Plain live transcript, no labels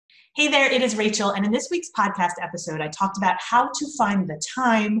Hey there, it is Rachel, and in this week's podcast episode, I talked about how to find the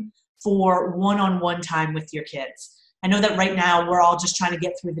time for one-on-one time with your kids. I know that right now we're all just trying to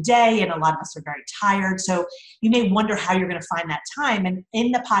get through the day, and a lot of us are very tired, so you may wonder how you're going to find that time, and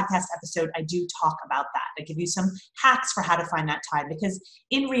in the podcast episode, I do talk about that. I give you some hacks for how to find that time, because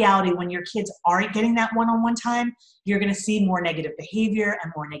in reality, when your kids aren't getting that one-on-one time, you're going to see more negative behavior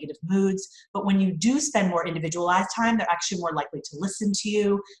and more negative moods. But when you do spend more individualized time, they're actually more likely to listen to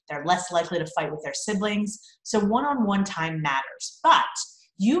you. They're less likely to fight with their siblings. So one-on-one time matters. But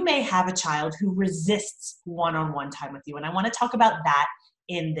you may have a child who resists one-on-one time with you. And I want to talk about that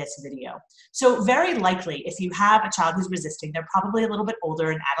in this video. So very likely, if you have a child who's resisting, they're probably a little bit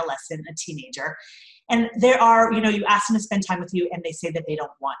older, an adolescent, a teenager. And there are, you ask them to spend time with you and they say that they don't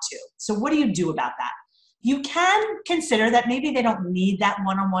want to. So what do you do about that? You can consider that maybe they don't need that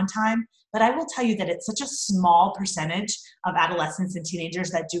one-on-one time, but I will tell you that it's such a small percentage of adolescents and teenagers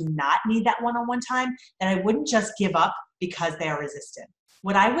that do not need that one-on-one time that I wouldn't just give up because they are resistant.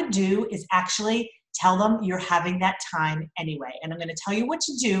 What I would do is actually tell them you're having that time anyway. And I'm going to tell you what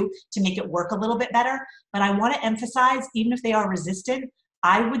to do to make it work a little bit better, but I want to emphasize, even if they are resistant,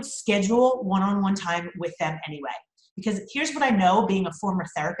 I would schedule one-on-one time with them anyway. Because here's what I know, being a former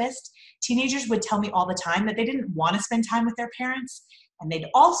therapist, teenagers would tell me all the time that they didn't want to spend time with their parents. And they'd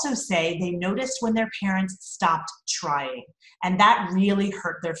also say they noticed when their parents stopped trying. And that really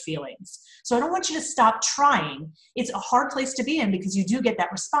hurt their feelings. So I don't want you to stop trying. It's a hard place to be in because you do get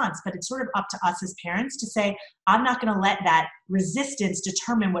that response, but it's sort of up to us as parents to say, I'm not going to let that resistance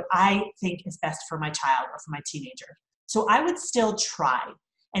determine what I think is best for my child or for my teenager. So I would still try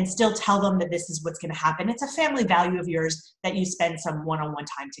and still tell them that this is what's going to happen. It's a family value of yours that you spend some one-on-one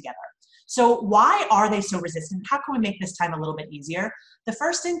time together. So why are they so resistant? How can we make this time a little bit easier? The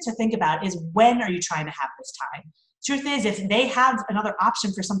first thing to think about is, when are you trying to have this time? Truth is, if they have another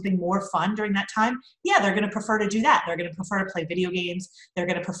option for something more fun during that time, yeah, they're going to prefer to do that. They're going to prefer to play video games. They're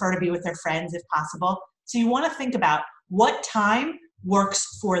going to prefer to be with their friends if possible. So you want to think about what time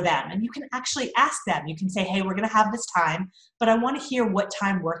works for them. And you can actually ask them. You can say, hey, we're going to have this time, but I want to hear what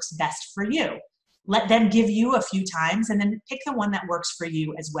time works best for you. Let them give you a few times and then pick the one that works for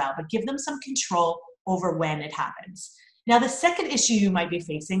you as well, but give them some control over when it happens. Now, the second issue you might be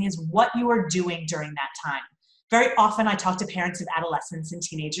facing is what you are doing during that time. Very often I talk to parents of adolescents and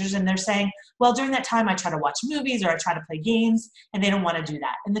teenagers and they're saying, well, during that time I try to watch movies or I try to play games, and they don't want to do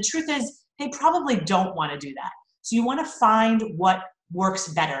that. And the truth is, they probably don't want to do that. So you want to find what works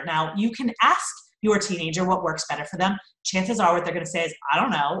better. Now, you can ask your teenager what works better for them. Chances are what they're going to say is, I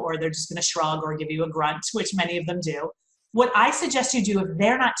don't know, or they're just going to shrug or give you a grunt, which many of them do. What I suggest you do, if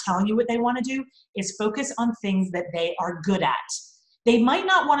they're not telling you what they want to do, is focus on things that they are good at. They might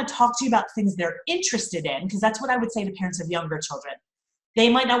not want to talk to you about things they're interested in, because that's what I would say to parents of younger children. They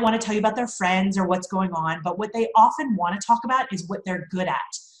might not want to tell you about their friends or what's going on, but what they often want to talk about is what they're good at.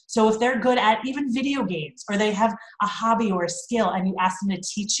 So if they're good at even video games, or they have a hobby or a skill and you ask them to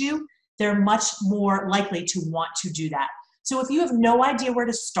teach you, they're much more likely to want to do that. So if you have no idea where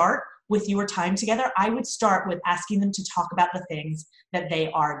to start with your time together, I would start with asking them to talk about the things that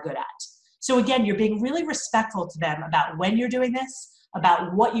they are good at. So again, you're being really respectful to them about when you're doing this,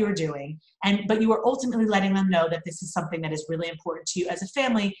 about what you're doing, but you are ultimately letting them know that this is something that is really important to you as a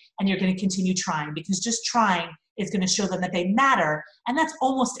family, and you're going to continue trying, because just trying is going to show them that they matter, and that's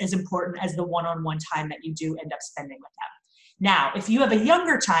almost as important as the one-on-one time that you do end up spending with them. Now, if you have a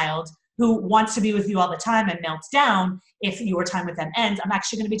younger child who wants to be with you all the time and melts down if your time with them ends, I'm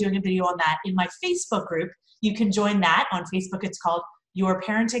actually going to be doing a video on that in my Facebook group. You can join that on Facebook. It's called Your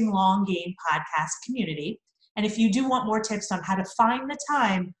Parenting Long Game Podcast Community. And if you do want more tips on how to find the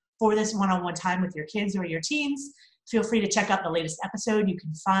time for this one-on-one time with your kids or your teens, feel free to check out the latest episode. You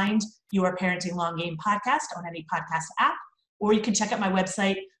can find Your Parenting Long Game podcast on any podcast app, or you can check out my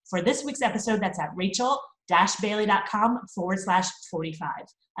website for this week's episode. That's at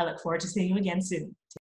rachel-bailey.com/45. I look forward to seeing you again soon.